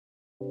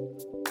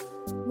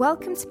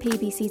Welcome to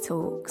PBC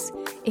Talks.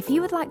 If you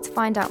would like to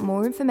find out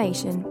more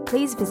information,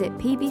 please visit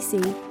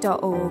pbc.org.uk.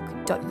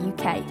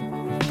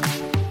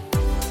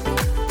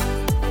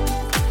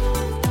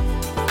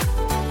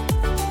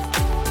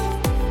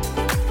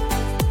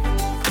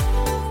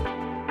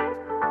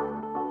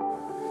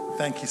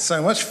 Thank you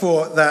so much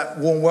for that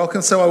warm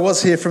welcome. So I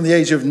was here from the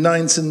age of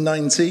 9 to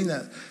 19,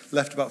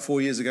 left about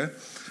 4 years ago.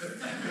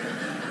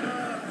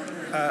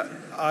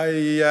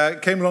 I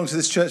came along to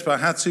this church, but I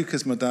had to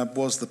because my dad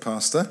was the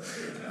pastor.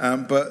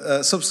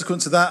 But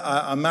subsequent to that,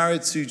 I'm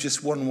married to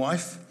just one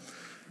wife,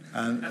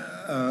 and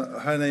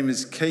her name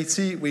is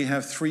Katie. We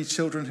have 3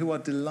 children who are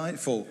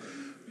delightful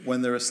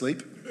when they're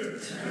asleep.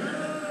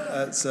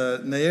 It's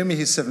Naomi,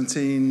 who's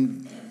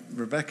 17,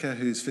 Rebecca,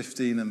 who's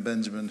 15, and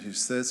Benjamin,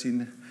 who's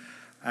 13.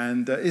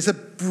 And it's a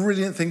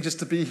brilliant thing just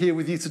to be here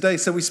with you today.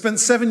 So we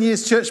spent 7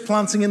 years church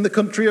planting in the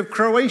country of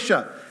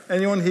Croatia.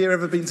 Anyone here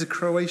ever been to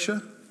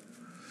Croatia?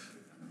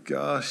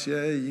 Gosh,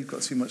 yeah, you've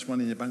got too much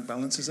money in your bank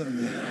balances,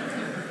 haven't you?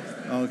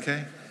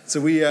 Okay.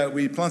 So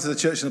we planted a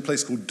church in a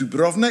place called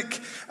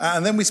Dubrovnik.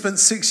 And then we spent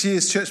 6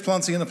 years church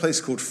planting in a place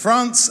called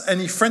France.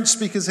 Any French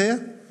speakers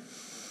here?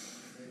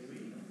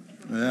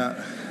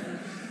 Yeah.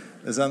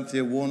 There's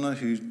Anthea Warner,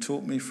 who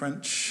taught me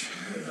French.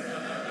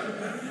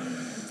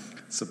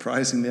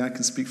 Surprisingly, I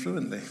can speak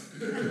fluently.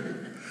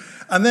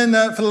 And then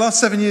for the last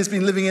 7 years,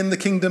 been living in the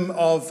kingdom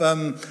of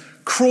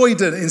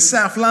Croydon in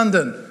South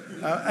London.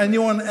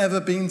 Anyone ever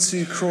been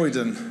to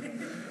Croydon?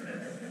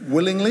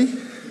 Willingly?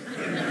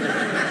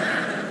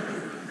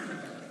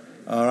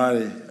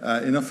 Alrighty,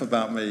 enough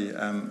about me.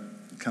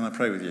 Can I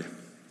pray with you?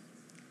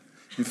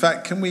 In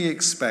fact, can we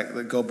expect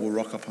that God will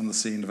rock up on the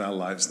scene of our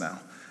lives now?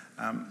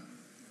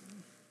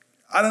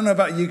 I don't know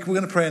about you, we're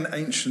going to pray an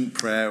ancient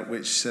prayer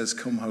which says,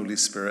 "Come, Holy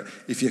Spirit."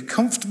 If you're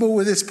comfortable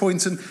with this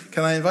point,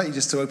 can I invite you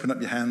just to open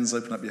up your hands,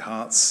 open up your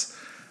hearts,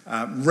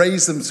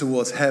 raise them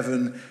towards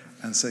heaven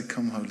and say,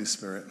 "Come, Holy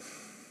Spirit."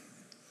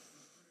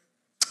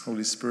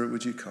 Holy Spirit,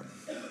 would you come?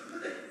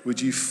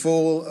 Would you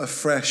fall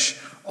afresh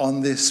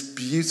on this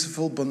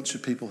beautiful bunch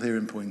of people here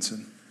in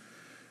Poynton?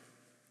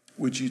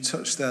 Would you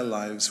touch their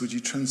lives? Would you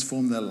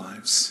transform their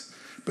lives?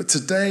 But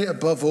today,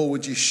 above all,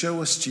 would you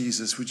show us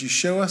Jesus? Would you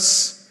show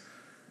us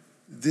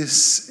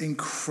this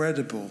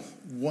incredible,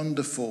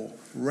 wonderful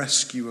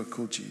rescuer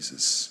called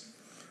Jesus?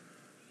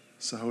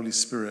 So, Holy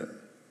Spirit,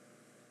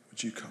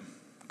 would you come?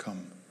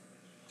 Come,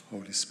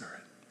 Holy Spirit.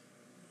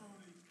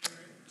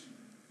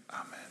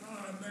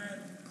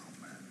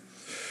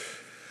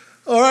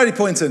 Alrighty,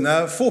 Poynton,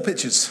 4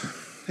 pictures.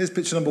 Here's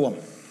picture number 1.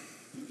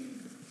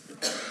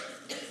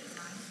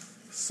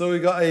 So we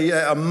got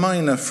a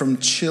miner from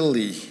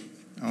Chile.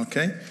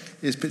 Okay,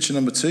 here's picture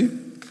number 2.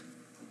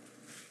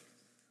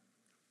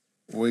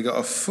 We got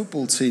a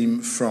football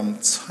team from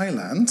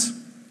Thailand.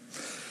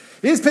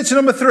 Here's picture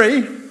number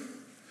 3.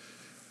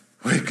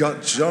 We've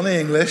got Johnny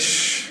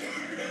English.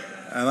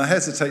 And I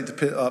hesitate to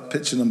pick up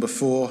picture number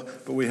 4,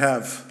 but we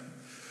have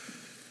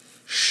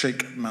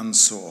Sheikh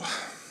Mansour.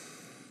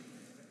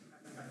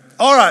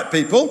 All right,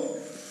 people.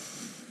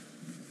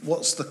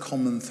 What's the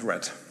common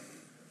thread?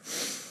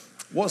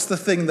 What's the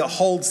thing that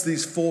holds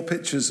these 4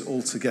 pictures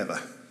all together?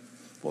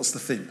 What's the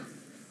theme?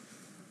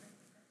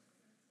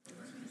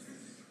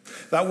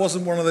 That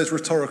wasn't one of those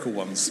rhetorical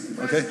ones,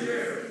 okay?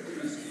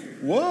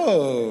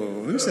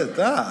 Whoa, who said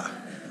that?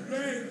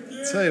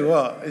 Tell you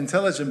what,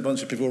 intelligent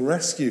bunch of people.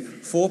 Rescue.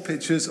 4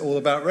 pictures all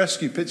about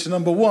rescue. Picture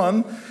number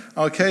 1,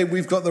 okay,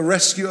 we've got the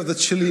rescue of the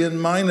Chilean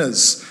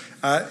miners.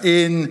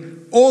 In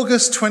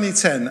August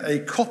 2010, a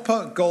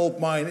copper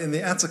gold mine in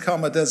the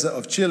Atacama Desert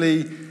of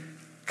Chile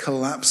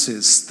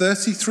collapses.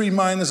 33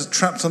 miners are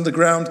trapped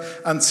underground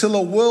until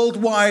a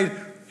worldwide,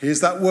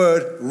 here's that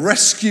word,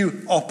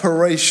 rescue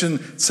operation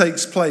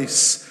takes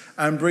place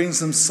and brings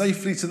them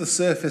safely to the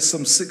surface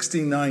some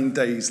 69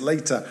 days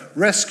later.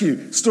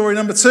 Rescue. Story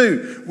number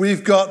 2,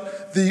 we've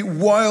got the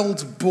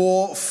Wild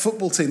Boar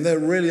football team. They're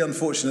really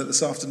unfortunate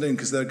this afternoon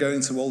because they're going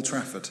to Old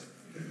Trafford.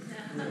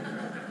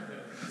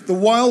 The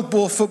Wild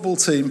Boar football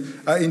team,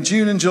 in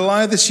June and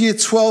July this year,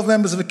 12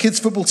 members of a kids'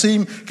 football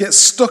team get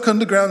stuck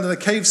underground in a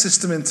cave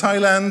system in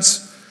Thailand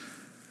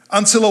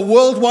until a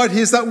worldwide,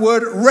 here's that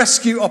word,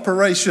 rescue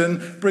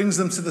operation brings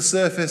them to the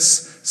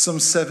surface some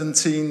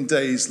 17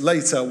 days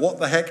later. What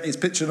the heck is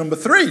picture number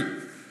 3?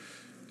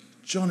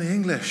 Johnny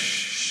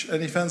English.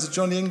 Any fans of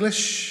Johnny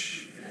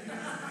English?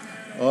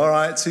 All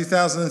right,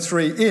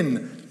 2003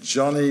 in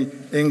Johnny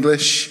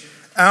English.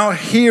 Our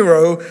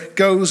hero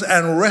goes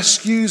and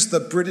rescues the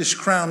British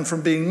crown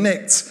from being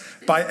nicked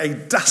by a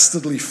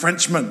dastardly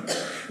Frenchman.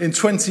 In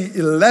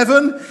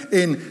 2011,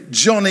 in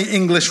Johnny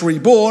English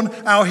Reborn,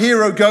 our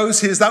hero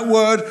goes, here's that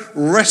word,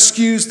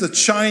 rescues the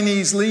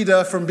Chinese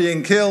leader from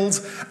being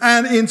killed.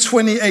 And in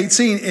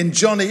 2018, in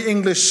Johnny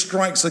English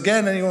Strikes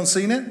Again, anyone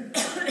seen it?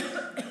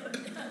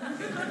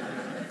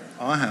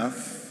 I have.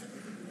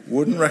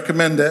 Wouldn't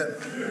recommend it.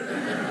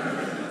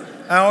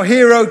 Our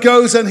hero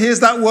goes and,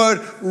 here's that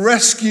word,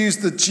 rescues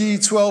the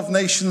G12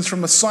 nations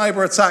from a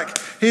cyber attack.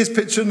 Here's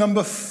picture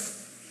number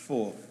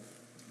 4.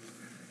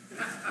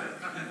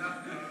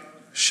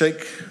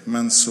 Sheikh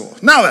Mansour.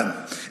 Now then,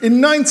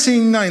 in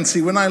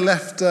 1990, when I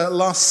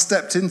last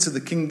stepped into the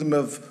kingdom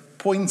of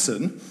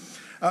Poynton,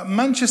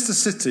 Manchester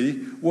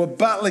City were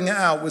battling it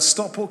out with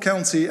Stockport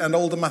County and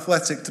Oldham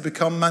Athletic to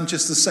become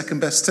Manchester's second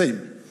best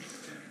team.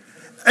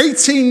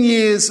 18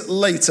 years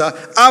later,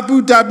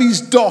 Abu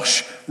Dhabi's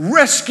Dosh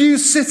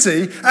rescues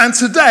City, and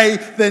today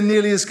they're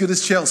nearly as good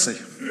as Chelsea.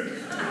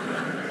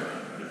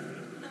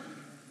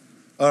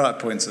 All right,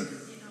 Poynton.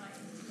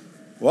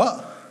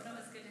 What?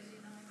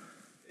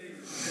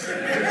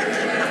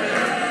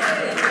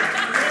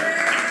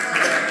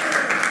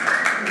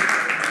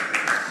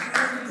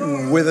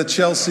 With a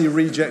Chelsea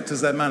reject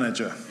as their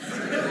manager.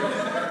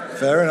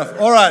 Fair enough.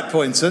 All right,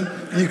 Poynton.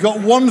 You've got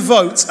one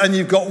vote and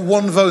you've got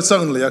one vote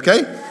only,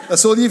 okay?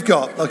 That's all you've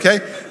got, okay?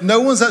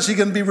 No one's actually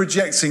going to be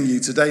rejecting you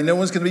today. No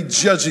one's going to be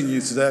judging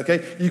you today,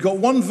 okay? You've got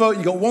one vote.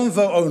 You've got one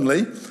vote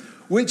only.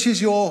 Which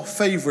is your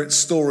favourite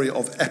story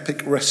of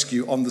epic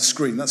rescue on the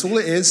screen? That's all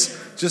it is.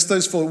 Just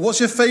those four. What's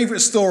your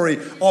favourite story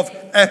of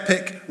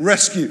epic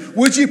rescue?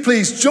 Would you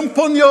please jump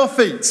on your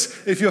feet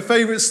if your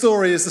favourite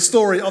story is the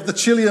story of the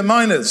Chilean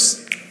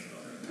miners?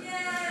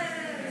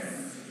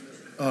 Yes.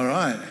 All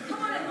right.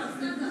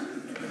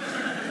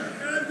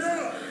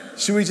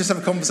 Should we just have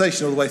a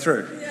conversation all the way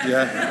through?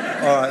 Yeah?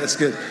 All right, that's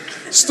good.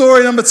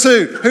 Story number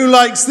 2. Who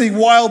likes the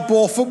Wild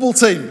Boar football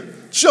team?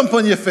 Jump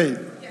on your feet.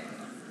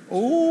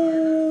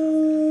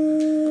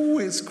 Ooh,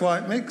 it's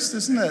quite mixed,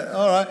 isn't it?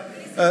 All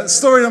right.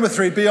 Story number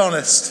 3, be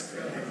honest.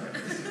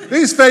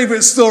 Whose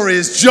favourite story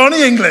is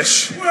Johnny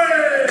English?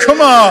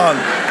 Come on.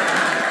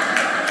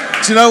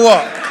 Do you know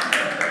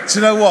what? Do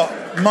you know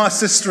what? My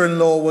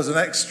sister-in-law was an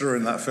extra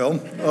in that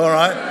film. All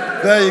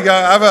right. There you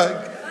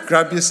go.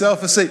 Grab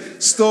yourself a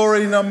seat.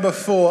 Story number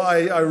 4.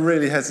 I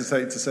really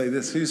hesitate to say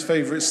this. Whose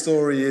favourite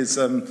story is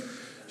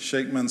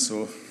Sheikh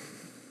Mansour?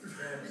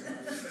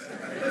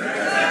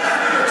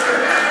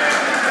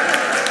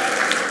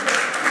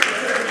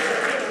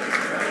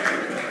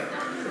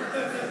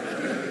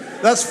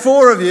 That's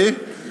 4 of you.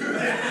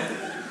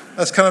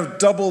 That's kind of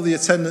double the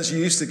attendance you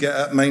used to get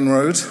at Main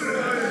Road.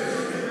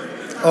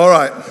 All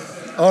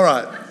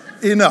right.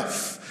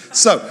 Enough.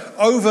 So,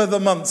 over the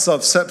months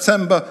of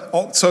September,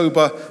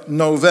 October,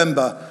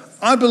 November,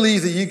 I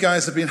believe that you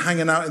guys have been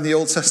hanging out in the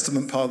Old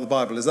Testament part of the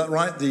Bible. Is that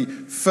right? The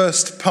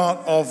first part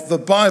of the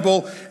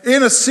Bible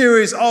in a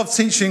series of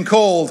teaching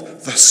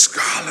called The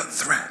Scarlet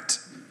Thread.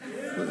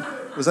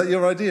 Was that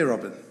your idea,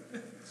 Robin?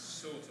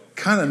 Sort of.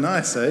 Kind of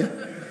nice, eh?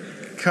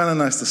 Kind of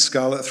nice, The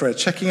Scarlet Thread.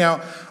 Checking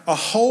out a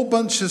whole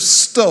bunch of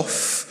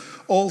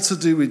stuff all to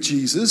do with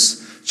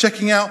Jesus.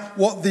 Checking out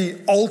what the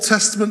Old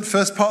Testament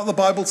first part of the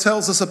Bible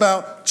tells us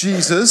about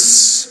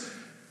Jesus.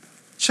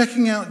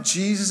 Checking out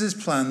Jesus'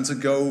 plan to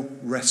go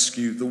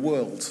rescue the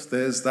world.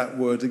 There's that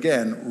word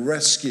again,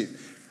 rescue.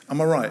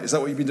 Am I right? Is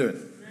that what you've been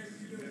doing?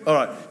 All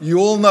right. You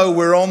all know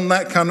we're on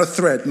that kind of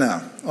thread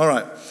now. All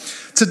right.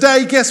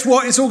 Today, guess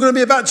what? It's all going to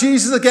be about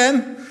Jesus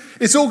again.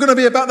 It's all going to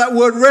be about that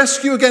word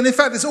rescue again. In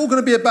fact, it's all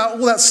going to be about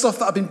all that stuff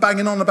that I've been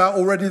banging on about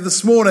already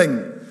this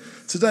morning.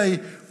 Today,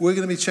 we're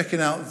going to be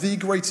checking out the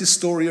greatest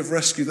story of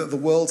rescue that the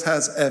world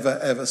has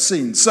ever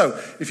seen. So,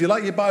 if you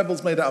like your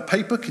Bibles made out of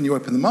paper, can you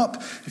open them up?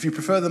 If you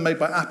prefer them made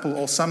by Apple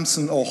or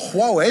Samsung or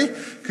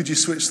Huawei, could you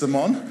switch them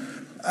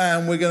on?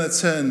 And we're going to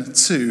turn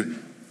to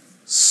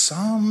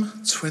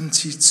Psalm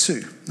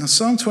 22. Now,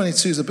 Psalm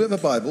 22 is a bit of a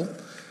Bible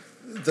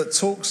that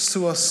talks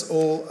to us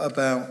all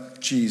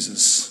about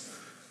Jesus.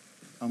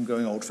 I'm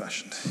going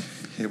old-fashioned.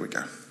 Here we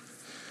go.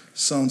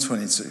 Psalm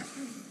 22.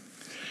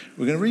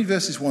 We're going to read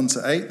verses 1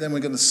 to 8, then we're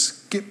going to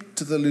skip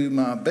to the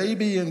Lumar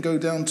baby and go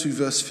down to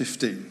verse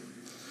 15.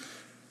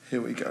 Here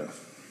we go.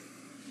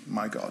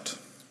 My God,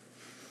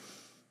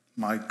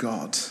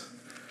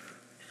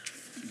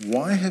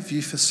 why have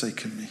you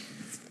forsaken me?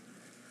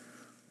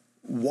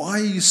 Why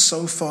are you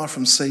so far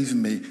from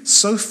saving me,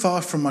 so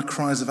far from my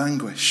cries of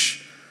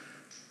anguish?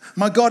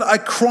 My God, I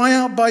cry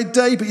out by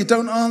day, but you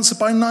don't answer,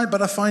 by night,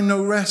 but I find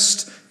no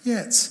rest.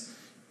 Yet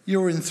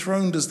you're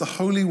enthroned as the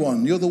Holy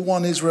One. You're the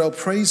one Israel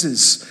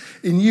praises.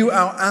 In you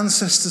our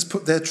ancestors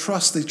put their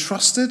trust. They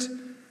trusted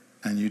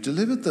and you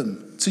delivered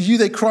them. To you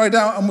they cried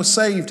out and were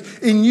saved.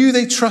 In you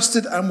they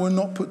trusted and were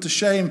not put to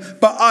shame.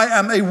 But I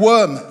am a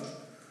worm.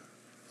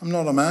 I'm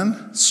not a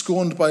man,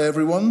 scorned by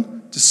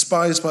everyone,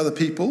 despised by the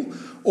people.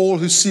 All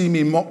who see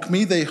me mock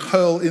me. They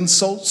hurl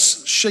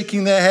insults,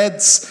 shaking their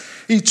heads.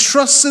 He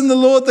trusts in the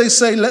Lord, they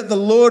say. Let the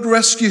Lord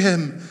rescue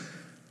him.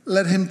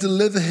 Let him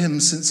deliver him,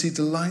 since he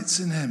delights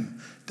in him.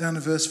 Down to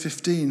verse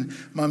 15.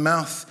 My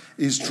mouth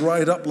is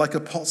dried up like a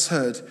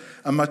potsherd,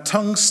 and my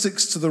tongue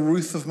sticks to the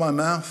roof of my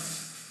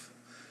mouth.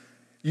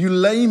 You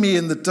lay me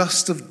in the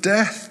dust of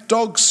death.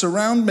 Dogs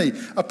surround me.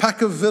 A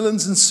pack of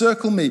villains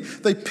encircle me.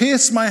 They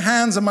pierce my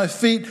hands and my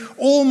feet.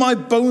 All my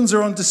bones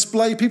are on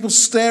display. People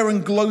stare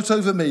and gloat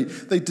over me.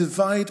 They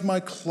divide my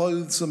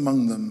clothes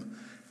among them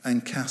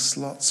and cast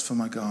lots for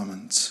my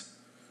garment.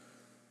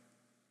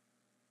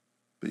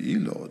 But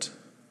you, Lord,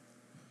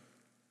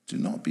 do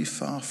not be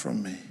far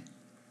from me.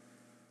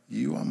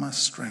 You are my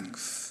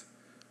strength.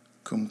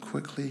 Come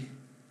quickly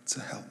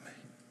to help me.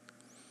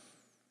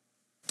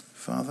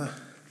 Father,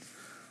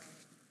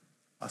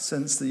 I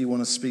sense that you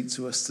want to speak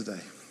to us today.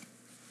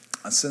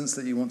 I sense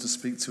that you want to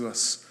speak to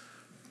us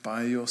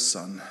by your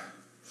Son.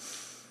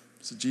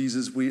 So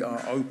Jesus, we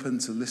are open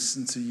to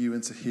listen to you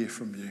and to hear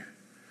from you,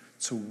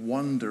 to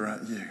wonder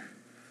at you,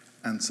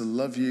 and to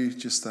love you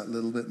just that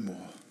little bit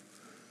more.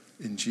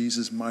 In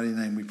Jesus' mighty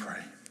name we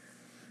pray.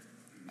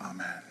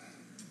 Amen.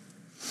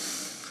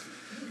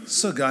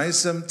 So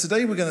guys,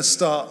 today we're going to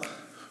start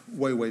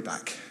way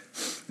back.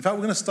 In fact,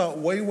 we're going to start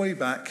way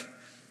back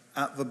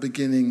at the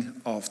beginning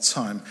of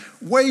time.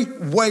 Way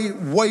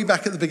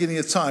back at the beginning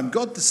of time,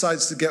 God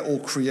decides to get all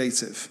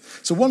creative.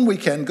 So one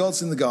weekend,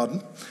 God's in the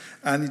garden,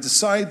 and he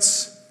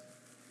decides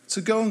to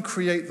go and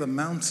create the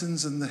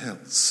mountains and the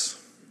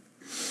hills.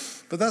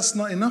 But that's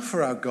not enough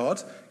for our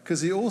God, because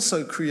he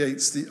also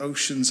creates the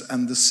oceans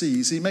and the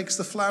seas. He makes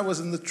the flowers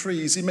and the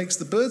trees. He makes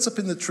the birds up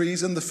in the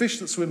trees and the fish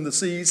that swim the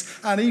seas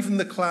and even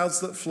the clouds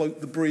that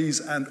float the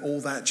breeze and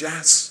all that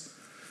jazz.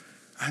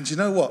 And you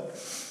know what?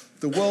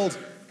 The world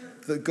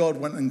that God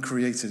went and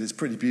created is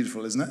pretty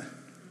beautiful, isn't it?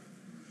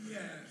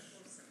 Yes.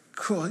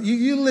 Cool.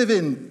 You live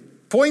in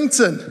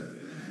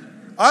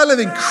Poynton. I live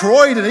in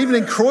Croydon. Even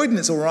in Croydon,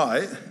 it's all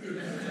right.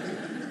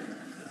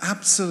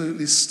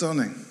 Absolutely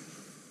stunning.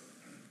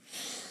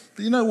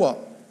 But you know what?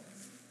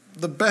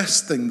 The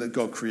best thing that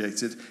God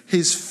created,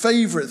 his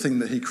favorite thing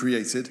that he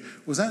created,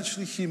 was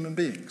actually human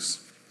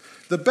beings.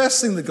 The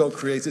best thing that God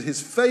created,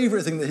 his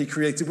favorite thing that he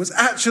created, was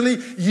actually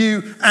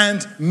you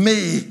and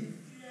me.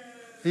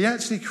 He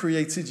actually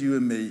created you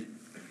and me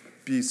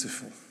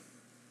beautiful.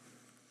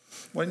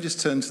 Why don't you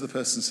just turn to the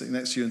person sitting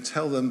next to you and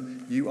tell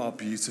them you are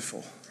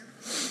beautiful?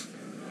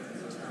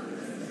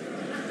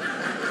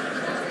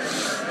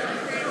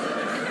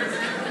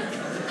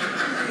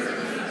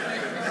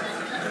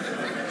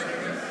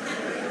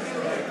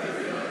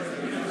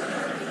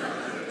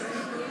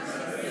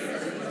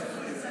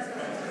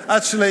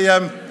 Actually,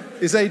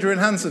 is Adrian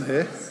Hansen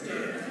here?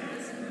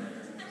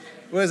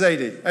 Where's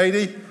Adi?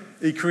 Adi,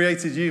 he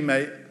created you,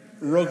 mate.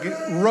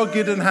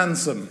 Rugged and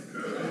handsome.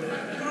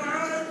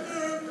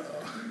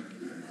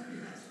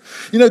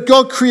 You know,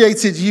 God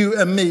created you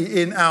and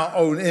me in our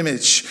own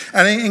image.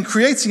 And in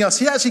creating us,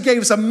 he actually gave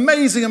us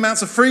amazing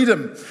amounts of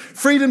freedom.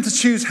 Freedom to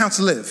choose how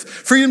to live.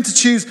 Freedom to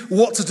choose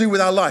what to do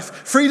with our life.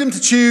 Freedom to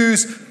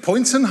choose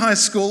Poynton High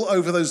School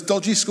over those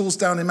dodgy schools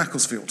down in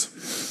Macclesfield.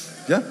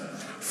 Yeah?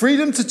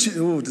 Freedom to choose...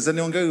 Oh, does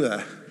anyone go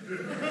there?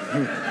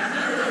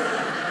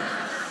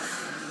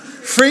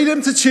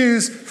 Freedom to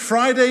choose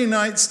Friday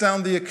nights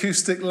down the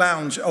Acoustic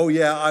Lounge. Oh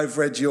yeah, I've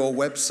read your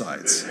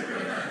website.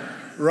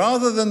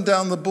 Rather than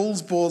down the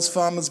Bulls, Boards,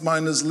 Farmers,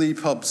 Miners, Lee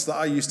pubs that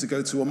I used to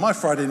go to on my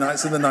Friday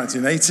nights in the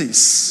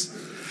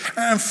 1980s.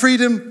 And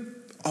freedom,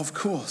 of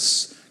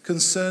course,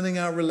 concerning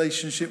our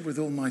relationship with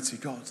Almighty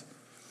God.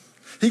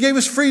 He gave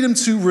us freedom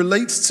to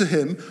relate to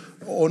him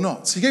or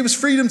not. He gave us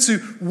freedom to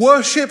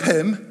worship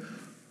him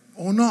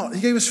or not.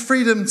 He gave us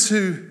freedom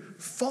to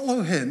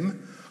follow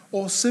him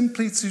or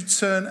simply to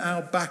turn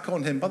our back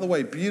on him. By the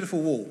way,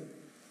 beautiful wall.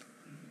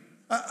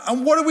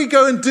 And what do we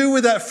go and do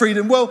with that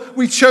freedom? Well,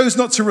 we chose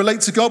not to relate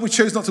to God. We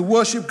chose not to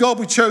worship God.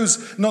 We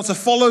chose not to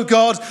follow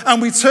God.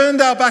 And we turned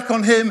our back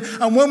on him.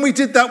 And when we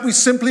did that, we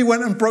simply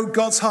went and broke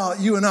God's heart.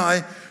 You and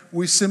I,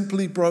 we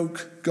simply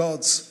broke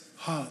God's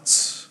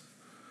heart.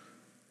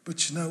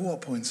 But you know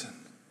what, Poynton?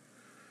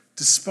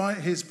 Despite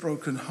his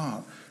broken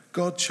heart,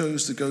 God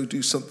chose to go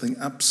do something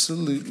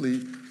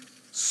absolutely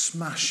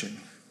smashing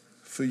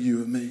for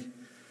you and me.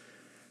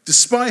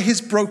 Despite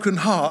his broken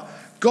heart,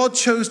 God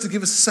chose to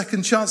give us a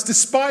second chance.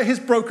 Despite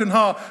his broken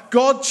heart,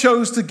 God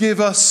chose to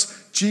give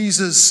us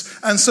Jesus.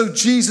 And so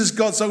Jesus,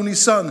 God's only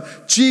son,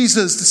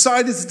 Jesus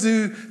decided to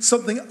do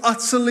something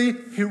utterly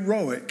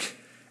heroic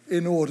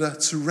in order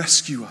to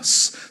rescue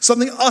us.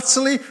 Something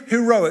utterly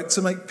heroic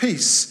to make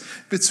peace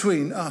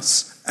between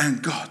us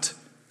and God.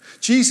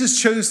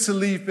 Jesus chose to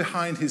leave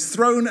behind his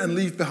throne and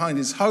leave behind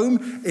his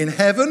home in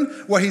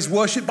heaven, where he's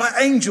worshipped by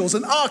angels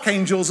and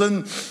archangels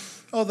and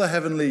other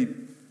heavenly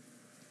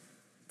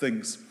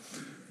things,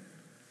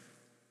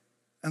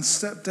 and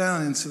step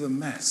down into the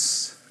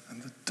mess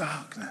and the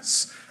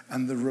darkness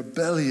and the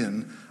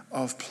rebellion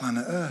of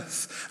planet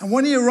Earth. And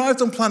when he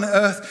arrived on planet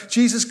Earth,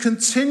 Jesus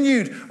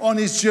continued on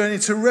his journey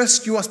to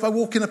rescue us by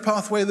walking a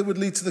pathway that would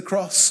lead to the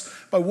cross,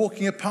 by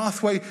walking a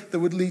pathway that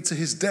would lead to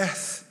his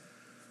death,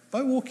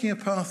 by walking a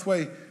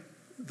pathway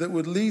that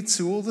would lead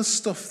to all the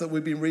stuff that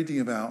we've been reading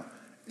about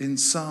in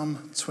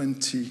Psalm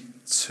 22.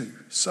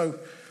 So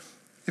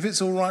if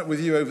it's all right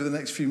with you over the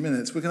next few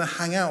minutes, we're going to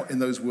hang out in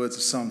those words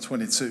of Psalm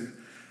 22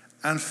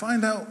 and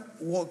find out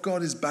what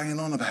God is banging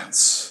on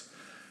about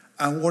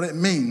and what it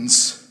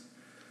means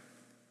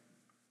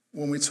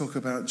when we talk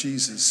about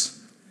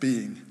Jesus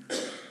being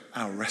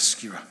our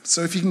rescuer.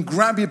 So if you can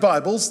grab your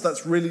Bibles,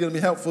 that's really going to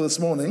be helpful this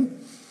morning.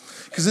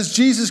 Because as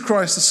Jesus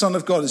Christ, the Son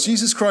of God, as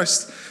Jesus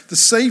Christ, the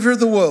Savior of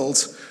the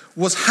world,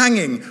 was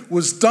hanging,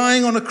 was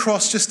dying on a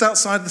cross just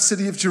outside the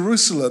city of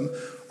Jerusalem,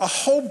 a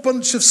whole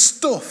bunch of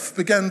stuff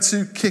began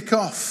to kick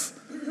off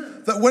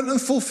that went and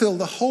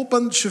fulfilled a whole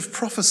bunch of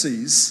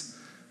prophecies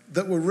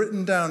that were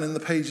written down in the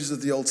pages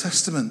of the Old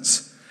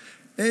Testament.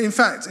 In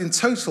fact, in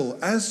total,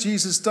 as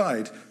Jesus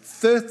died,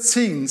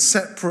 13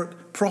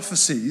 separate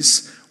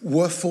prophecies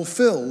were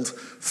fulfilled,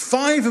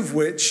 5 of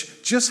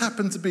which just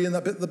happened to be in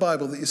that bit of the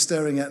Bible that you're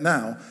staring at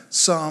now,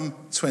 Psalm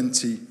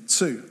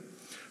 22.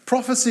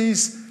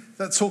 Prophecies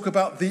that talk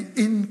about the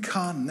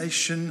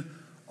incarnation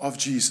of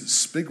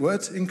Jesus. Big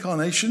word,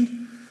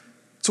 incarnation.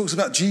 Talks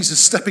about Jesus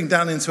stepping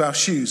down into our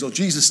shoes, or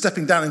Jesus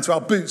stepping down into our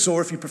boots,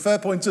 or if you prefer,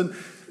 Poynton,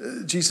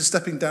 Jesus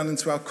stepping down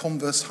into our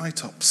Converse high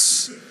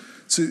tops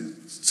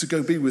to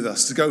go be with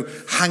us, to go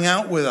hang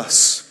out with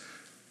us,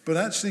 but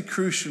actually,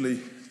 crucially,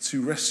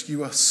 to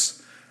rescue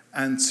us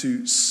and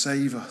to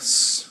save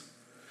us.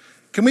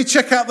 Can we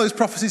check out those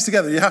prophecies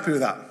together? Are you happy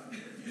with that?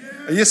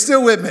 Are you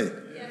still with me?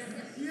 Yes.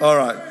 All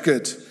right,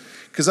 good.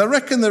 Because I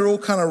reckon they're all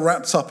kind of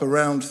wrapped up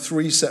around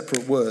 3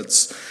 separate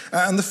words.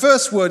 And the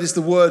first word is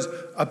the word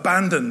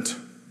abandoned.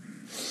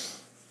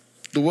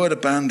 The word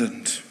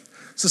abandoned.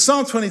 So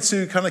Psalm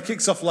 22 kind of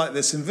kicks off like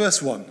this in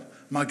verse 1.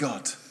 My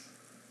God,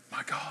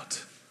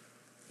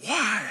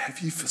 why have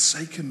you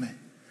forsaken me?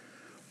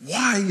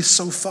 Why are you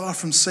so far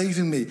from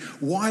saving me?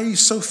 Why are you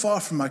so far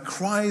from my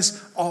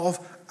cries of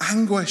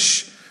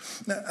anguish?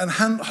 And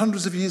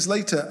hundreds of years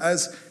later,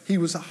 as he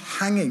was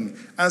hanging,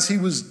 as he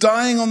was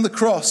dying on the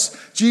cross,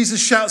 Jesus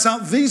shouts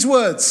out these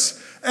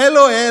words,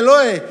 Eloi,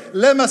 Eloi,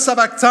 lema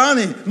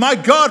sabachthani. My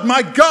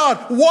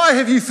God, why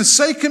have you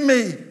forsaken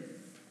me?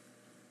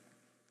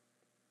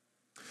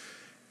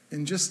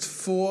 In just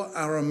 4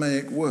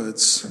 Aramaic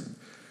words,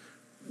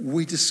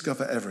 we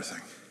discover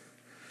everything.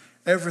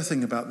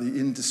 Everything about the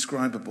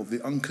indescribable, the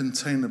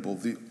uncontainable,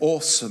 the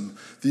awesome,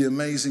 the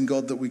amazing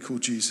God that we call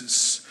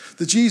Jesus.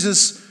 The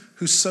Jesus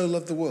who so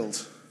loved the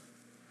world.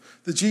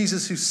 The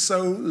Jesus who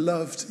so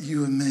loved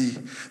you and me.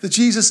 The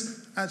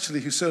Jesus,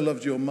 actually, who so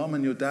loved your mum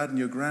and your dad and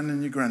your gran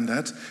and your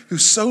granddad. Who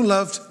so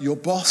loved your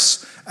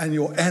boss and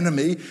your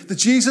enemy. The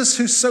Jesus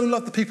who so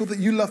loved the people that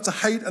you love to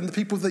hate and the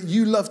people that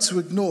you love to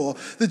ignore.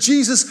 The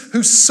Jesus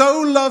who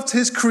so loved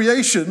his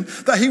creation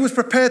that he was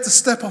prepared to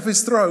step off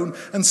his throne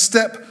and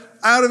step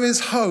out of his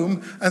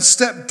home and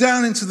step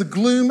down into the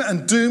gloom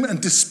and doom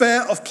and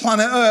despair of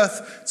planet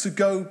Earth to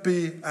go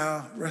be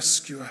our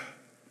rescuer.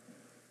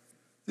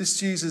 This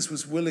Jesus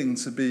was willing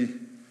to be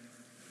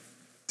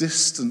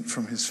distant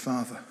from his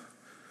Father.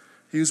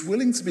 He was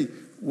willing to be,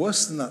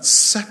 worse than that,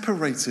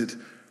 separated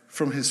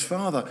from his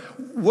Father.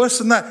 Worse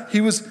than that,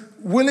 he was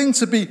willing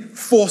to be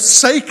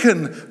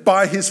forsaken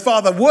by his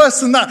Father.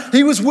 Worse than that,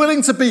 he was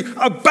willing to be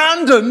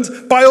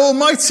abandoned by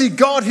Almighty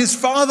God, his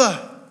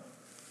Father.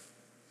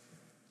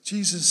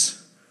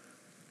 Jesus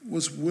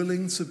was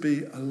willing to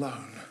be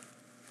alone.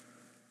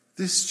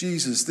 This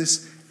Jesus,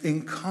 this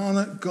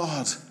incarnate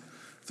God,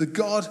 the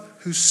God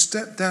who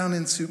stepped down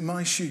into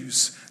my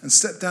shoes and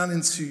stepped down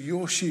into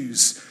your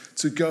shoes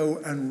to go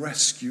and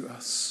rescue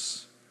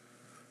us.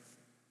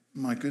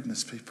 My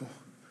goodness, people.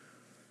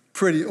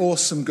 Pretty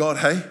awesome God,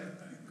 hey?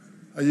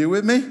 Are you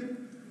with me?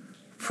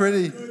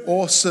 Pretty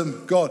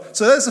awesome God.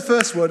 So there's the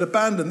first word,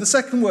 abandon. The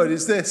second word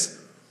is this.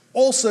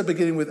 Also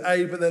beginning with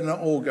A, but they're not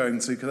all going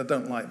to, because I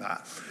don't like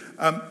that.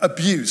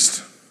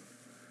 Abused.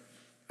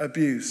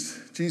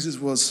 Abused. Jesus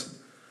was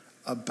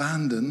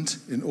abandoned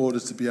in order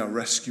to be our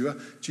rescuer.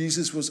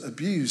 Jesus was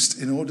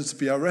abused in order to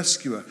be our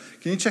rescuer.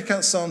 Can you check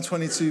out Psalm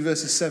 22,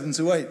 verses 7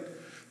 to 8? It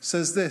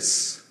says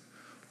this,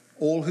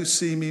 all who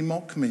see me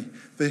mock me.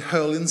 They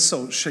hurl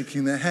insults,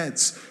 shaking their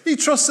heads. He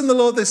trusts in the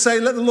Lord, they say,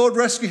 let the Lord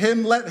rescue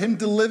him, let him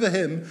deliver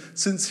him,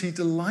 since he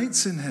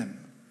delights in him.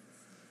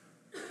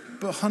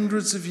 But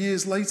hundreds of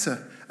years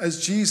later,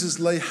 as Jesus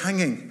lay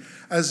hanging,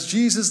 as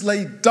Jesus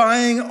lay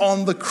dying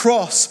on the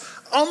cross,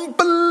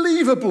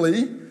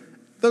 unbelievably,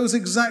 those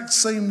exact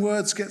same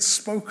words get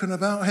spoken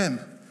about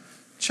him.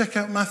 Check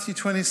out Matthew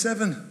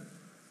 27.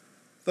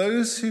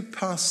 Those who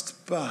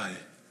passed by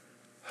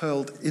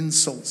hurled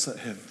insults at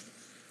him,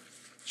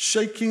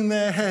 shaking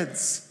their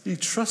heads. He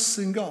trusts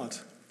in God.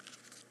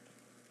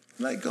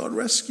 Let God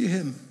rescue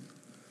him.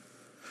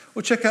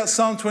 Or check out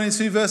Psalm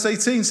 22, verse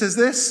 18 says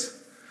this.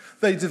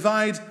 They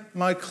divide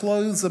my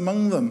clothes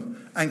among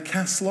them and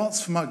cast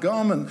lots for my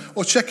garment.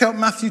 Or check out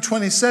Matthew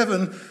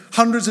 27,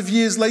 hundreds of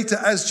years later,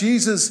 as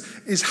Jesus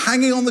is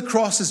hanging on the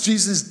cross, as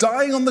Jesus is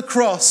dying on the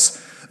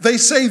cross, they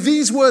say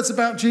these words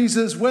about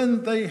Jesus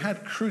when they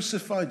had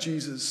crucified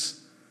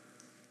Jesus.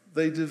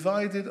 They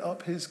divided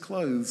up his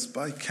clothes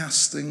by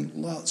casting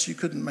lots. You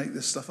couldn't make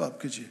this stuff up,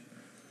 could you?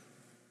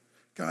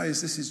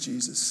 Guys, this is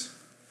Jesus.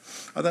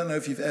 I don't know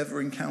if you've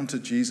ever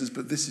encountered Jesus,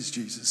 but this is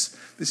Jesus.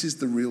 This is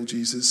the real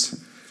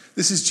Jesus.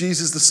 This is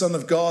Jesus, the Son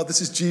of God.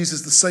 This is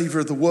Jesus, the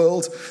Savior of the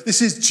world.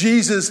 This is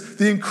Jesus,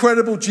 the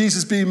incredible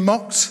Jesus, being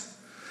mocked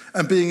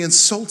and being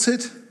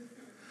insulted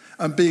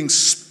and being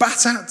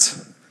spat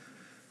at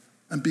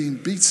and being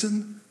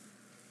beaten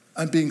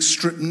and being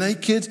stripped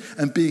naked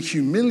and being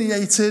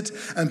humiliated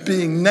and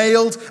being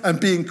nailed and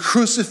being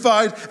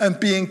crucified and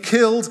being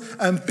killed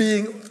and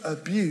being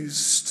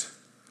abused.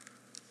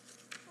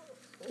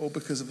 All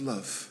because of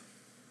love.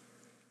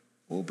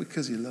 All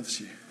because he loves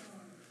you.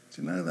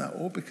 Do you know that?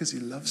 All because he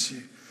loves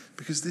you.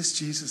 Because this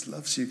Jesus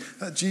loves you.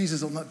 That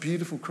Jesus on that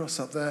beautiful cross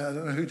up there, I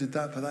don't know who did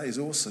that, but that is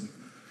awesome.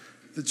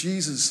 The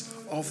Jesus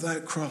of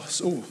that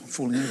cross, oh, I'm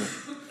falling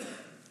over,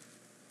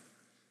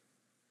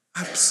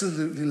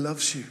 absolutely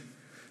loves you.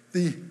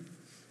 The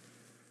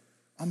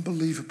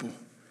unbelievable,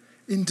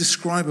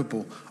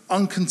 indescribable,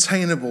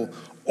 uncontainable,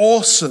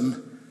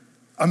 awesome,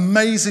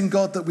 amazing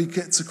God that we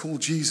get to call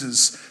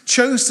Jesus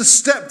chose to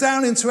step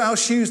down into our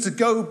shoes to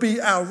go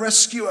be our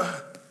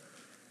rescuer.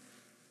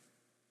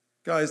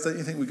 Guys, don't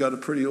you think we got a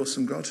pretty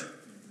awesome God?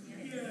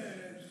 Yes.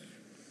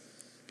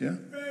 Yeah?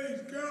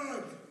 Praise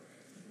God.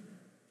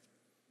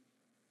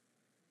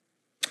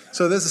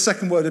 So there's the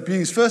second word,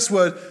 abuse. First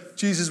word,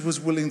 Jesus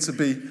was willing to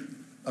be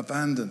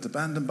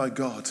abandoned by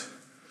God,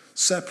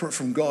 separate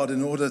from God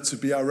in order to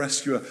be our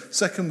rescuer.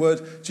 Second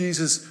word,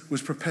 Jesus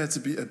was prepared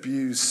to be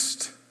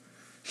abused,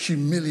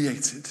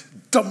 humiliated,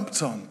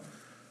 dumped on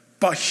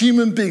by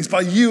human beings,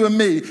 by you and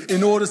me,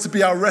 in order to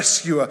be our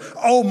rescuer.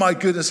 Oh my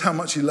goodness, how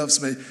much he loves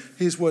me.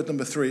 Here's word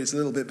number 3. It's a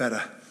little bit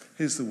better.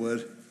 Here's the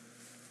word,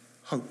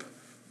 hope.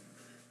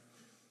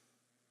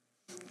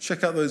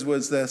 Check out those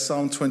words there,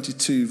 Psalm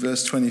 22,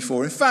 verse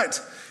 24. In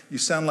fact, you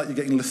sound like you're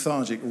getting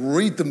lethargic.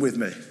 Read them with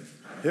me.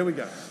 Here we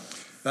go.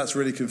 That's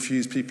really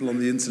confused people on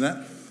the internet,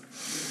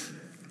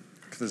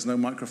 because there's no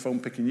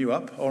microphone picking you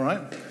up. All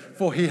right.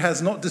 For he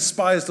has not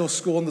despised or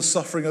scorned the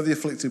suffering of the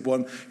afflicted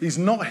one. He's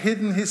not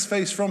hidden his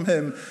face from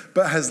him,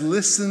 but has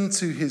listened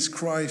to his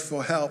cry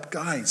for help.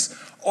 Guys,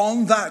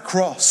 on that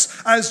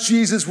cross, as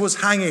Jesus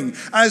was hanging,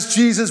 as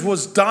Jesus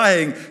was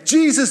dying,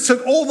 Jesus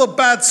took all the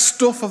bad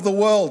stuff of the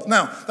world.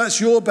 Now, that's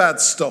your bad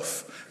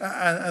stuff,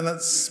 and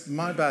that's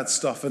my bad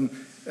stuff, and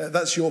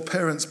that's your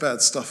parents'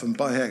 bad stuff, and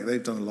by heck,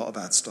 they've done a lot of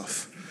bad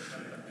stuff.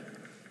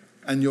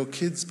 And your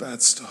kids'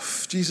 bad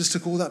stuff. Jesus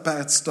took all that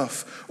bad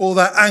stuff, all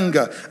that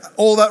anger,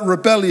 all that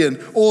rebellion,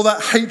 all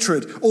that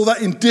hatred, all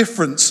that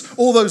indifference,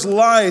 all those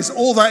lies,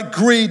 all that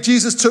greed.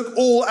 Jesus took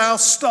all our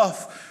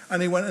stuff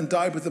and he went and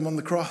died with them on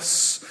the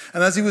cross.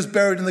 And as he was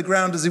buried in the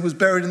ground, as he was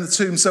buried in the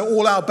tomb, so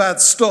all our bad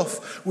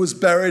stuff was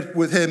buried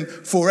with him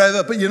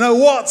forever. But you know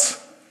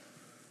what?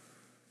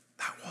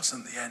 That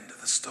wasn't the end of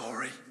the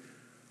story,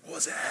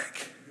 was it,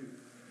 heck?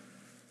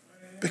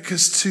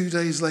 Because 2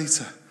 days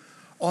later,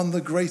 on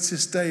the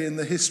greatest day in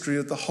the history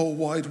of the whole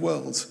wide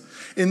world,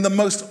 in the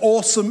most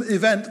awesome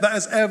event that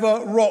has ever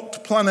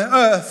rocked planet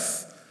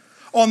Earth,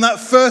 on that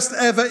first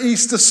ever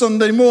Easter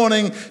Sunday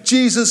morning,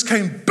 Jesus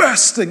came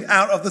bursting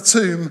out of the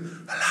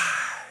tomb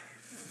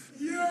alive.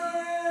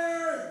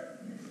 Yay!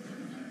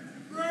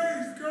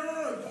 Praise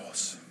God!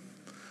 Awesome.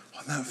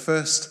 On that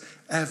first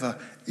ever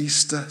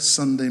Easter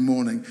Sunday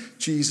morning,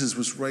 Jesus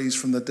was raised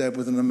from the dead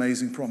with an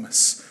amazing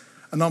promise.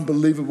 An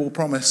unbelievable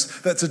promise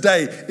that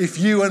today, if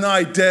you and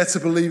I dare to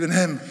believe in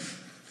him,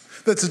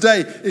 that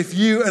today, if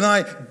you and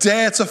I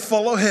dare to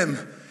follow him,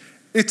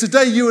 if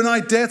today you and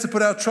I dare to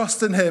put our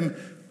trust in him,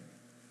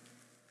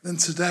 then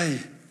today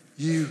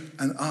you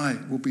and I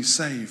will be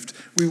saved.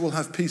 We will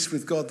have peace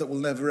with God that will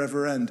never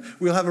ever end.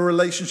 We'll have a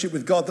relationship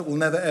with God that will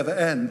never ever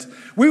end.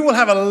 We will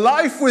have a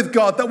life with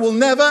God that will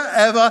never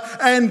ever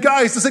end.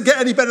 Guys, does it get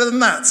any better than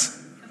that?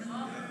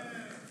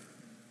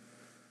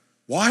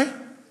 Why?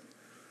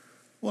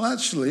 Well,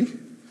 actually,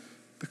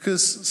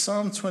 because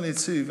Psalm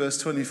 22, verse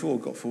 24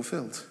 got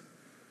fulfilled.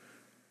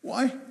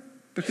 Why?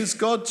 Because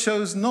God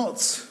chose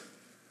not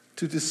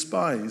to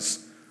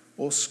despise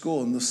or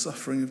scorn the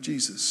suffering of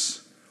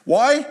Jesus.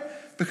 Why?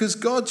 Because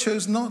God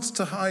chose not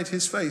to hide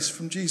his face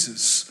from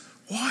Jesus.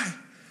 Why?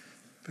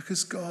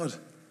 Because God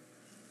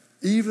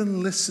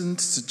even listened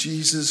to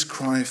Jesus'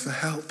 cry for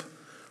help.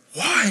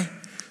 Why?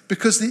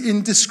 Because the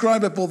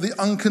indescribable, the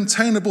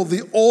uncontainable,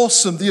 the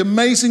awesome, the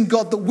amazing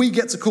God that we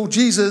get to call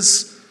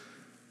Jesus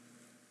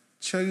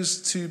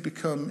chose to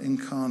become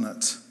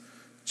incarnate,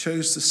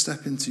 chose to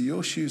step into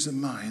your shoes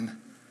and mine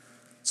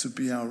to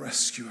be our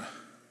rescuer.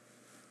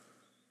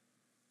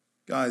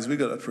 Guys, we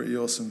got a pretty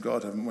awesome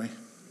God, haven't we?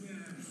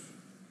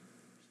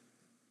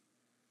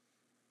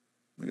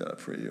 We got a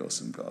pretty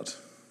awesome God.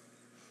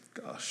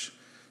 Gosh,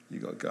 you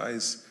got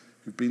guys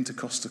who've been to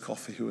Costa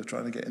Coffee who are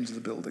trying to get into the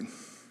building.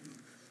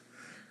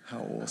 How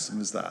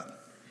awesome is that?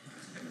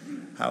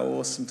 How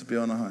awesome to be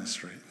on a high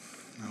street.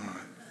 All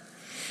right.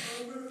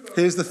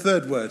 Here's the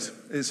third word,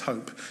 is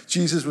hope.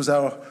 Jesus was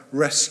our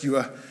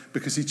rescuer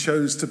because he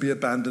chose to be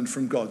abandoned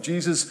from God.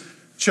 Jesus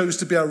chose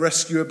to be our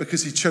rescuer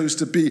because he chose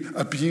to be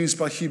abused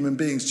by human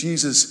beings.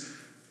 Jesus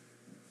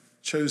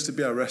chose to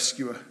be our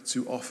rescuer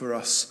to offer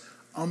us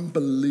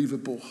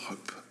unbelievable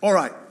hope. All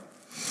right.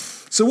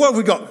 So what have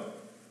we got?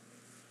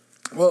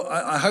 Well,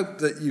 I hope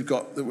that you've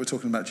got that we're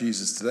talking about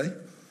Jesus today.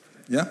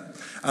 Yeah?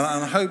 And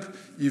I hope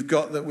you've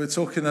got that we're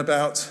talking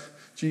about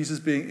Jesus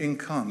being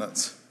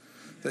incarnate,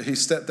 that he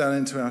stepped down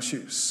into our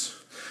shoes.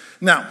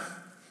 Now,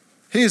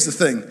 here's the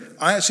thing.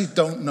 I actually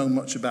don't know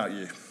much about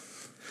you.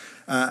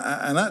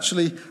 And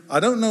actually,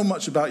 I don't know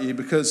much about you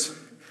because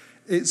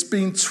it's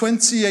been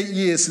 28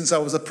 years since I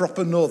was a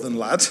proper northern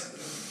lad.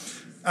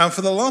 And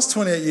for the last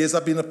 28 years,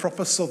 I've been a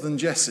proper southern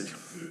Jesse.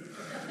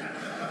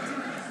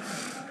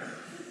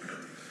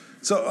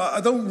 So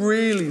I don't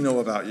really know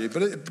about you,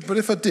 but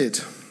if I did,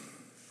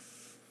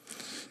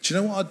 do you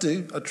know what I'd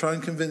do? I'd try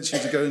and convince you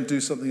to go and do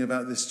something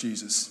about this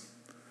Jesus.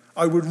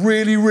 I would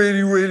really,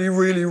 really, really,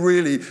 really,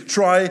 really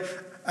try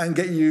and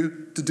get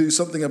you to do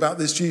something about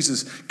this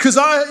Jesus. Because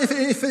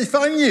if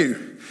I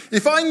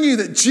knew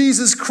that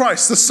Jesus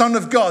Christ, the Son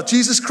of God,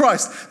 Jesus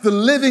Christ, the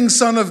living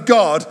Son of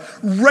God,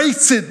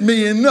 rated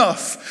me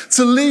enough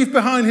to leave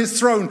behind his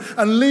throne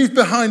and leave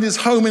behind his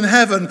home in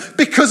heaven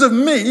because of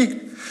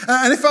me,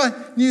 and if I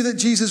knew that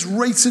Jesus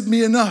rated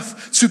me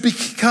enough to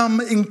become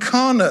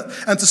incarnate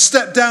and to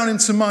step down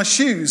into my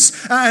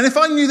shoes, and if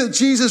I knew that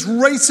Jesus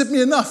rated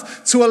me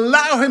enough to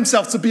allow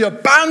himself to be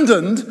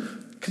abandoned,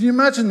 can you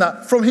imagine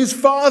that? From his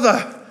Father,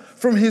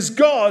 from his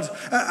God.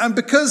 And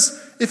because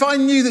if I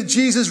knew that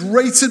Jesus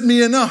rated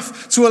me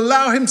enough to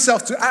allow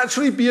himself to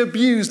actually be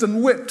abused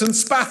and whipped and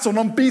spat on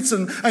and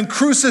beaten and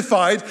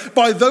crucified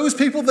by those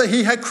people that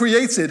he had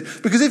created,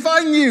 because if I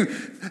knew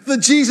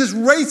that Jesus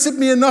rated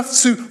me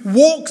enough to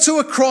walk to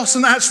a cross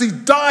and actually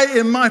die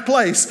in my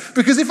place,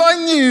 because if I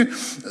knew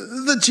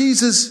that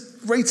Jesus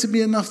rated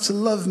me enough to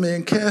love me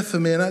and care for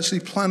me and actually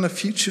plan a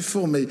future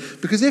for me,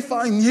 because if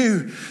I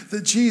knew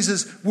that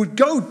Jesus would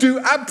go do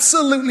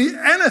absolutely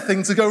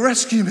anything to go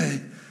rescue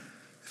me,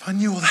 if I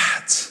knew all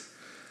that,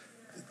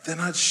 then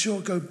I'd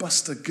sure go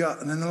bust a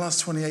gut. And in the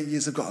last 28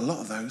 years, I've got a lot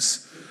of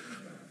those.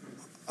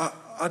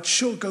 I'd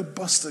sure go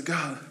bust a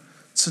gut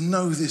to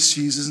know this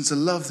Jesus and to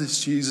love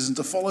this Jesus and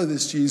to follow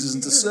this Jesus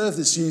and to serve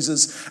this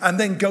Jesus and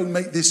then go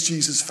make this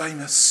Jesus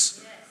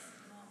famous.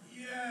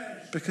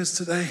 Because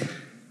today,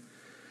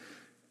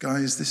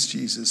 guys, this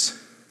Jesus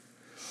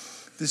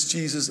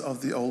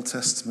of the Old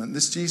Testament,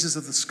 this Jesus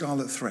of the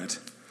scarlet thread,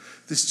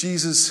 this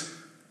Jesus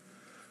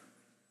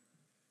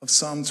of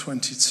Psalm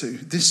 22,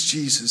 this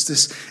Jesus,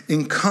 this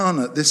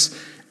incarnate,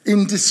 this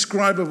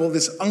indescribable,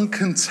 this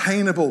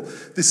uncontainable,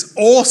 this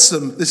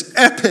awesome, this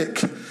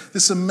epic,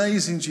 this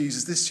amazing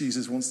Jesus, this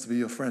Jesus wants to be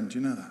your friend. Do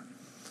you know that?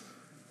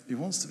 He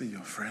wants to be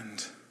your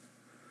friend.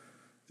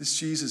 This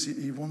Jesus,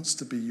 he wants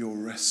to be your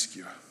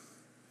rescuer.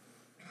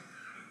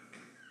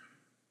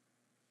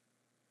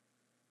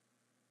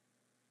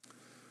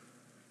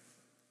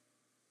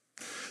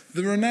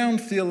 The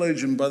renowned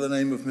theologian by the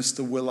name of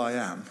Mr.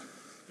 Will.i.am,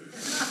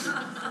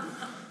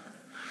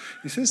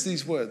 he says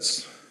these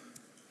words,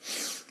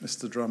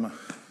 Mr. Drummer,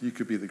 you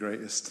could be the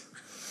greatest.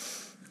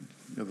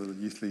 You're the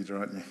youth leader,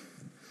 aren't you?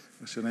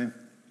 What's your name?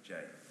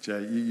 Jay.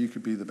 Jay, you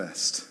could be the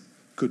best.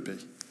 Could be.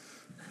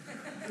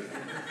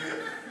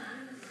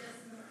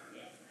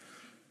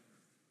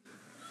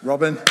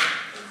 Robin,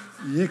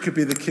 you could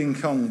be the King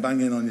Kong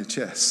banging on your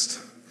chest.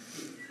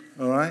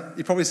 All right?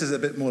 He probably says it a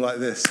bit more like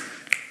this.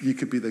 You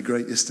could be the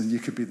greatest and you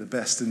could be the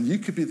best and you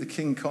could be the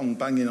King Kong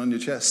banging on your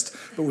chest.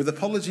 But with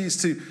apologies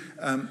to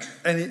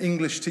any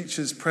English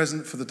teachers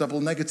present for the double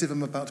negative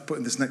I'm about to put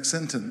in this next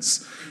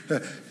sentence.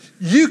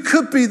 You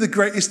could be the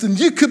greatest and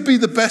you could be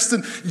the best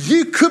and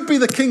you could be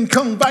the King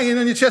Kong banging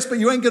on your chest, but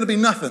you ain't going to be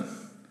nothing.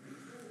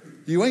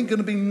 You ain't going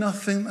to be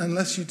nothing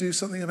unless you do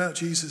something about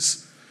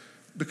Jesus.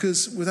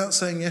 Because without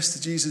saying yes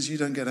to Jesus, you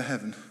don't get to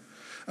heaven.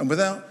 And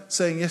without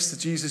saying yes to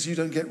Jesus, you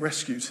don't get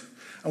rescued.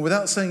 And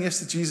without saying yes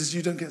to Jesus,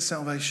 you don't get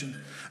salvation.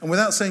 And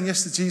without saying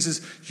yes to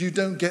Jesus, you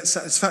don't get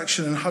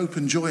satisfaction and hope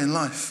and joy in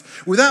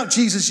life. Without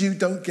Jesus, you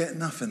don't get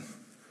nothing.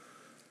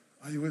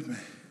 Are you with me?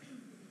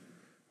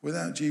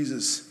 Without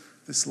Jesus,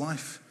 this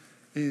life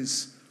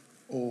is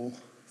all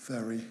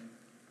very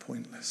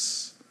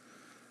pointless.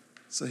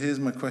 So here's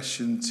my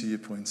question to you,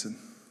 Poynton.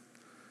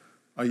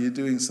 Are you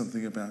doing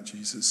something about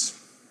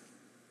Jesus?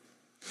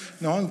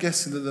 Now, I'm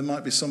guessing that there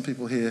might be some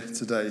people here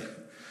today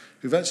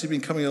who've actually been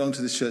coming along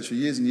to this church for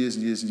years and years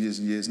and years and years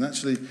and years,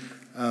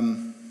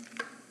 and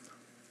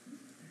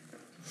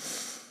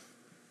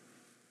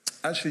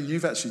actually,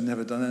 you've actually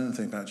never done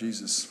anything about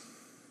Jesus.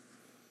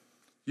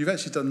 You've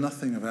actually done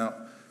nothing about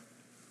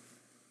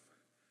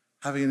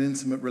having an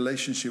intimate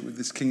relationship with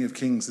this King of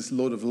Kings, this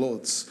Lord of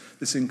Lords,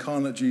 this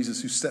incarnate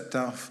Jesus who stepped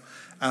out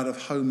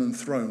of home and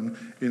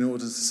throne in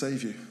order to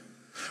save you.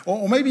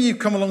 Or maybe you've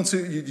come along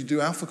to, you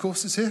do alpha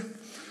courses here.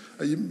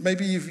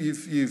 Maybe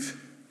you've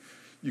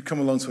come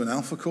along to an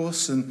alpha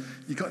course and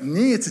you got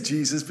near to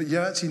Jesus, but you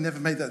actually never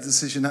made that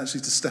decision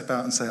actually to step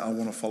out and say, I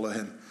want to follow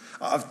him.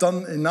 I've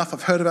done enough,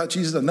 I've heard about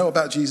Jesus, I know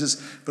about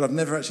Jesus, but I've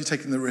never actually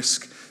taken the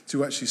risk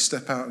to actually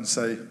step out and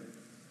say,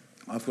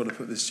 I've got to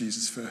put this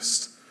Jesus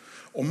first.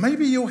 Or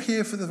maybe you're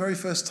here for the very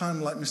first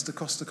time like Mr.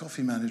 Costa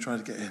Coffee Man who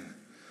tried to get in.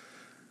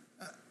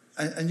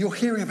 And you're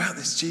hearing about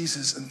this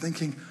Jesus and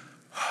thinking,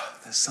 oh,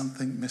 there's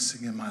something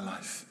missing in my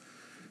life.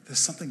 There's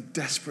something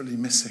desperately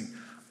missing.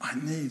 I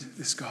need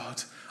this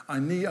God.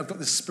 I've got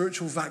this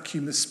spiritual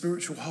vacuum, this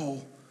spiritual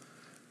hole.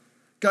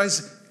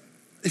 Guys,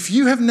 if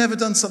you have never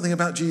done something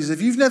about Jesus,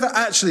 if you've never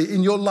actually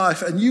in your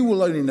life, and you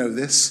will only know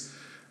this,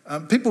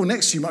 people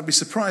next to you might be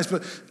surprised,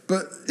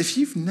 but if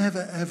you've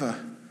never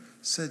ever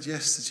said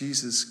yes to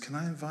Jesus, can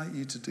I invite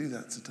you to do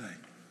that today?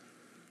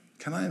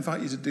 Can I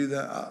invite you to do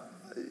that?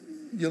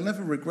 You'll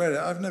never regret it.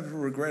 I've never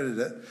regretted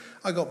it.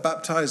 I got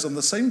baptized on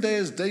the same day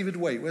as David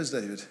Waite. Where's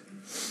David?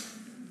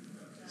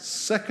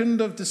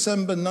 2nd of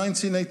December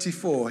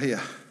 1984,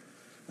 here.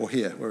 Or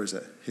here, where is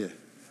it? Here,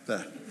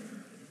 there.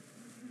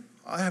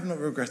 I have not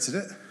regretted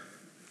it.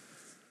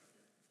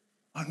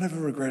 I've never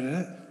regretted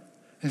it.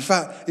 In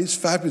fact, it's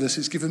fabulous.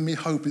 It's given me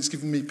hope. It's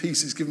given me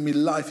peace. It's given me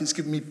life. It's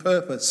given me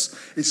purpose.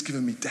 It's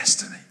given me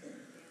destiny.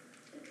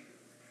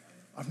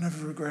 I've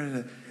never regretted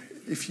it.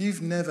 If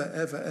you've never,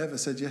 ever, ever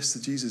said yes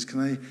to Jesus, can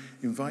I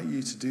invite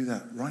you to do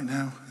that right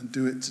now and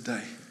do it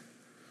today?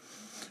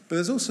 But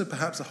there's also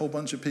perhaps a whole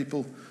bunch of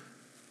people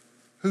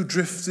who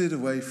drifted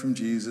away from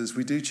Jesus.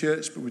 We do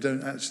church, but we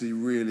don't actually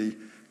really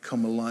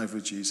come alive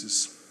with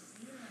Jesus.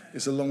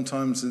 It's a long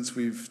time since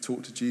we've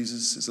talked to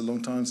Jesus. It's a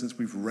long time since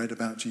we've read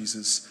about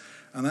Jesus.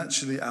 And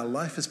actually, our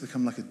life has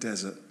become like a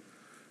desert.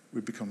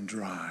 We've become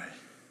dry.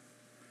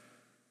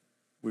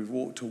 We've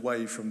walked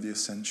away from the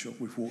essential.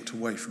 We've walked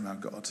away from our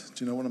God.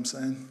 Do you know what I'm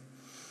saying?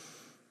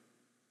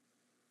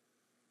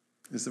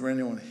 Is there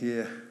anyone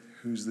here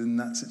who's in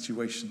that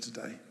situation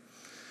today?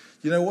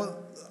 You know what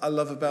I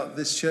love about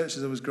this church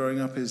as I was growing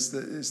up is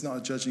that it's not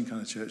a judging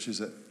kind of church, is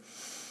it?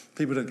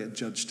 People don't get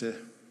judged here.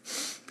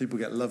 People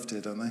get loved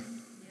here, don't they?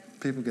 Yeah.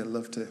 People get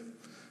loved here.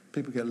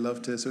 People get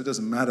loved here, so it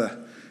doesn't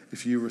matter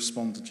if you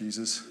respond to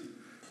Jesus.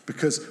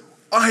 Because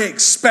I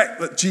expect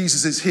that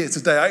Jesus is here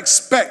today. I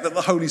expect that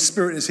the Holy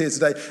Spirit is here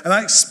today. And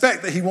I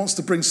expect that he wants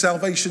to bring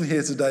salvation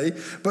here today.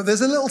 But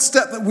there's a little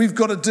step that we've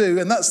got to do,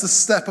 and that's the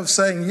step of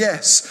saying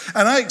yes.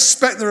 And I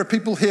expect there are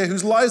people here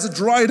whose lives are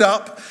dried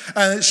up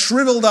and it's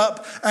shriveled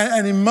up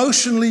and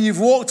emotionally you've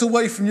walked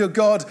away from your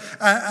God.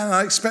 And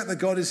I expect that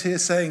God is here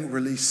saying,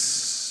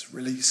 release,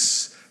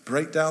 release,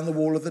 break down the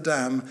wall of the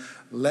dam,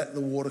 let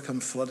the water come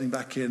flooding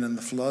back in, and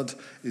the flood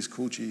is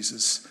called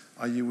Jesus.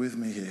 Are you with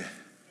me here?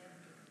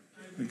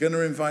 We're going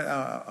to invite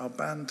our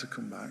band to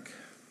come back.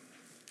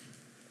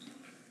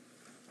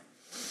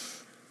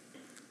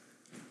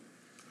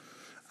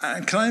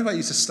 And can I invite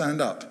you to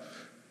stand up?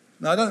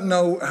 Now, I don't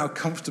know how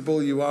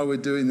comfortable you are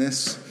with doing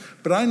this,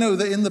 but I know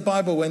that in the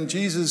Bible, when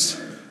Jesus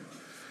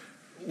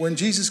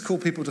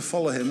called people to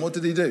follow him, what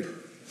did he do?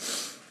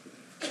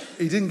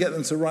 He didn't get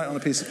them to write on a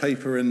piece of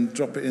paper and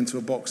drop it into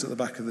a box at the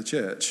back of the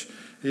church.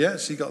 He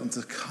actually got them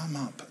to come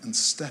up and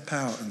step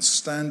out and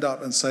stand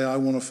up and say, I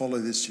want to follow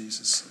this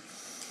Jesus.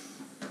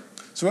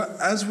 So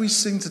as we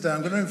sing today, I'm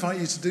going to invite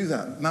you to do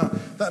that. Now,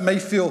 that may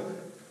feel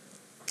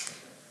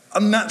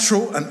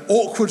unnatural and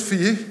awkward for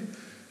you,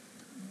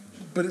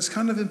 but it's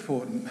kind of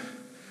important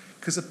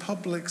because a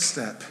public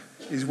step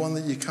is one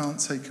that you can't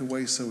take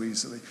away so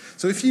easily.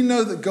 So if you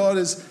know that God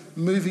is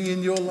moving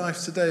in your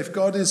life today, if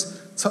God is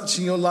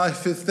touching your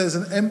life, if there's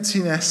an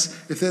emptiness,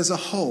 if there's a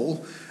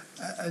hole,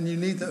 and you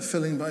need that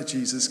filling by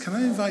Jesus, can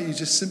I invite you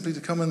just simply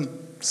to come and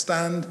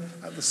stand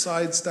at the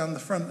side, stand the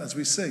front as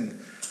we sing?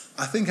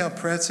 I think our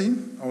prayer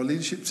team, our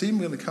leadership team,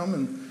 we're going to come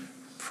and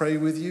pray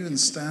with you and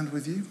stand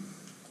with you.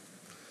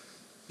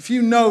 If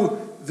you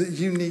know that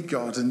you need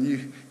God and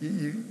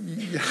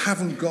you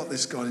haven't got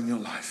this God in your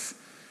life,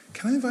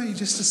 can I invite you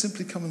just to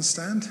simply come and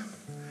stand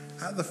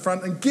at the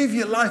front and give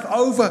your life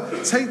over?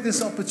 Take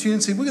this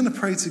opportunity. We're going to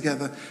pray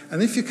together.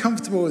 And if you're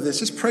comfortable with this,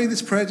 just pray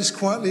this prayer just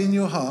quietly in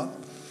your heart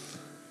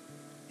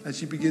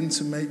as you begin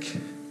to make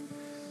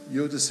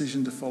your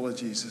decision to follow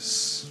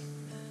Jesus.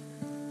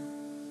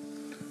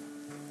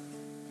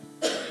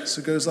 So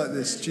it goes like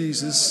this.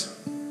 Jesus,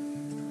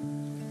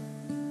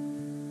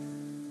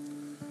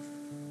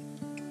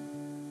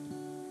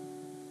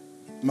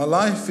 my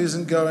life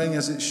isn't going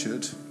as it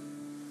should,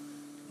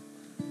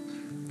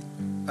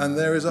 and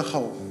there is a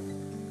hole.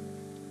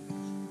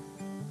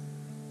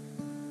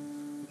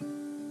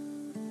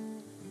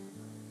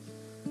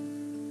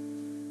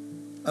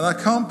 And I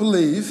can't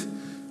believe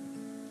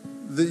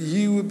that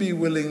you would be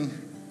willing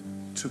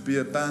to be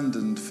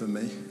abandoned for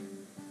me.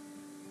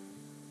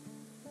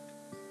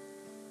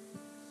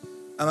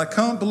 And I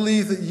can't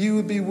believe that you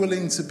would be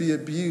willing to be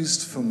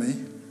abused for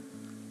me.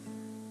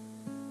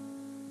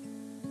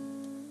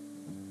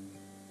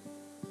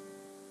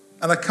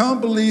 And I can't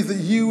believe that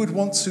you would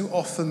want to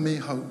offer me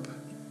hope.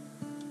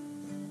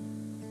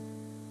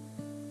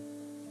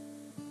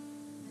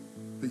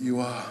 But you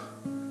are,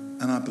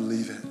 and I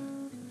believe it.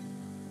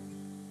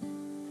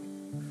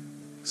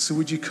 So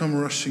would you come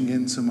rushing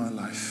into my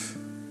life?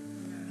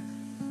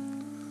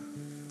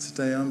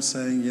 Today I'm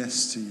saying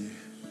yes to you.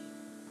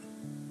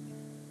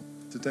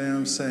 Today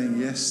I'm saying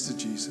yes to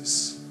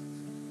Jesus.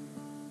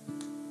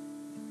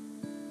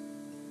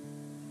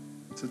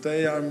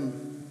 Today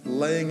I'm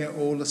laying it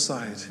all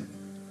aside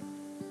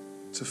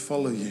to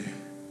follow you.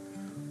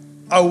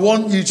 I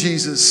want you,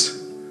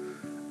 Jesus.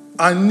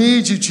 I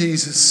need you,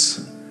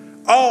 Jesus.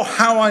 Oh,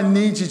 how I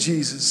need you,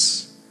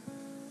 Jesus.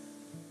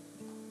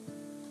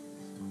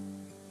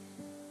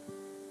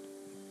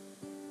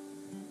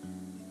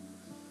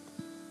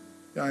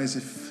 Guys,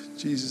 if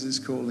Jesus is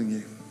calling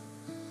you,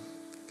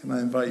 can I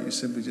invite you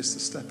simply just to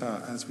step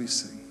out as we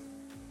sing?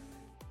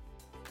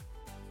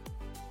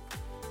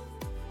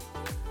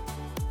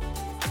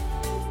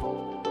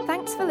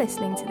 Thanks for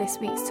listening to this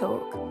week's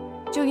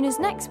talk. Join us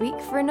next week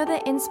for another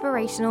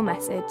inspirational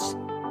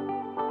message.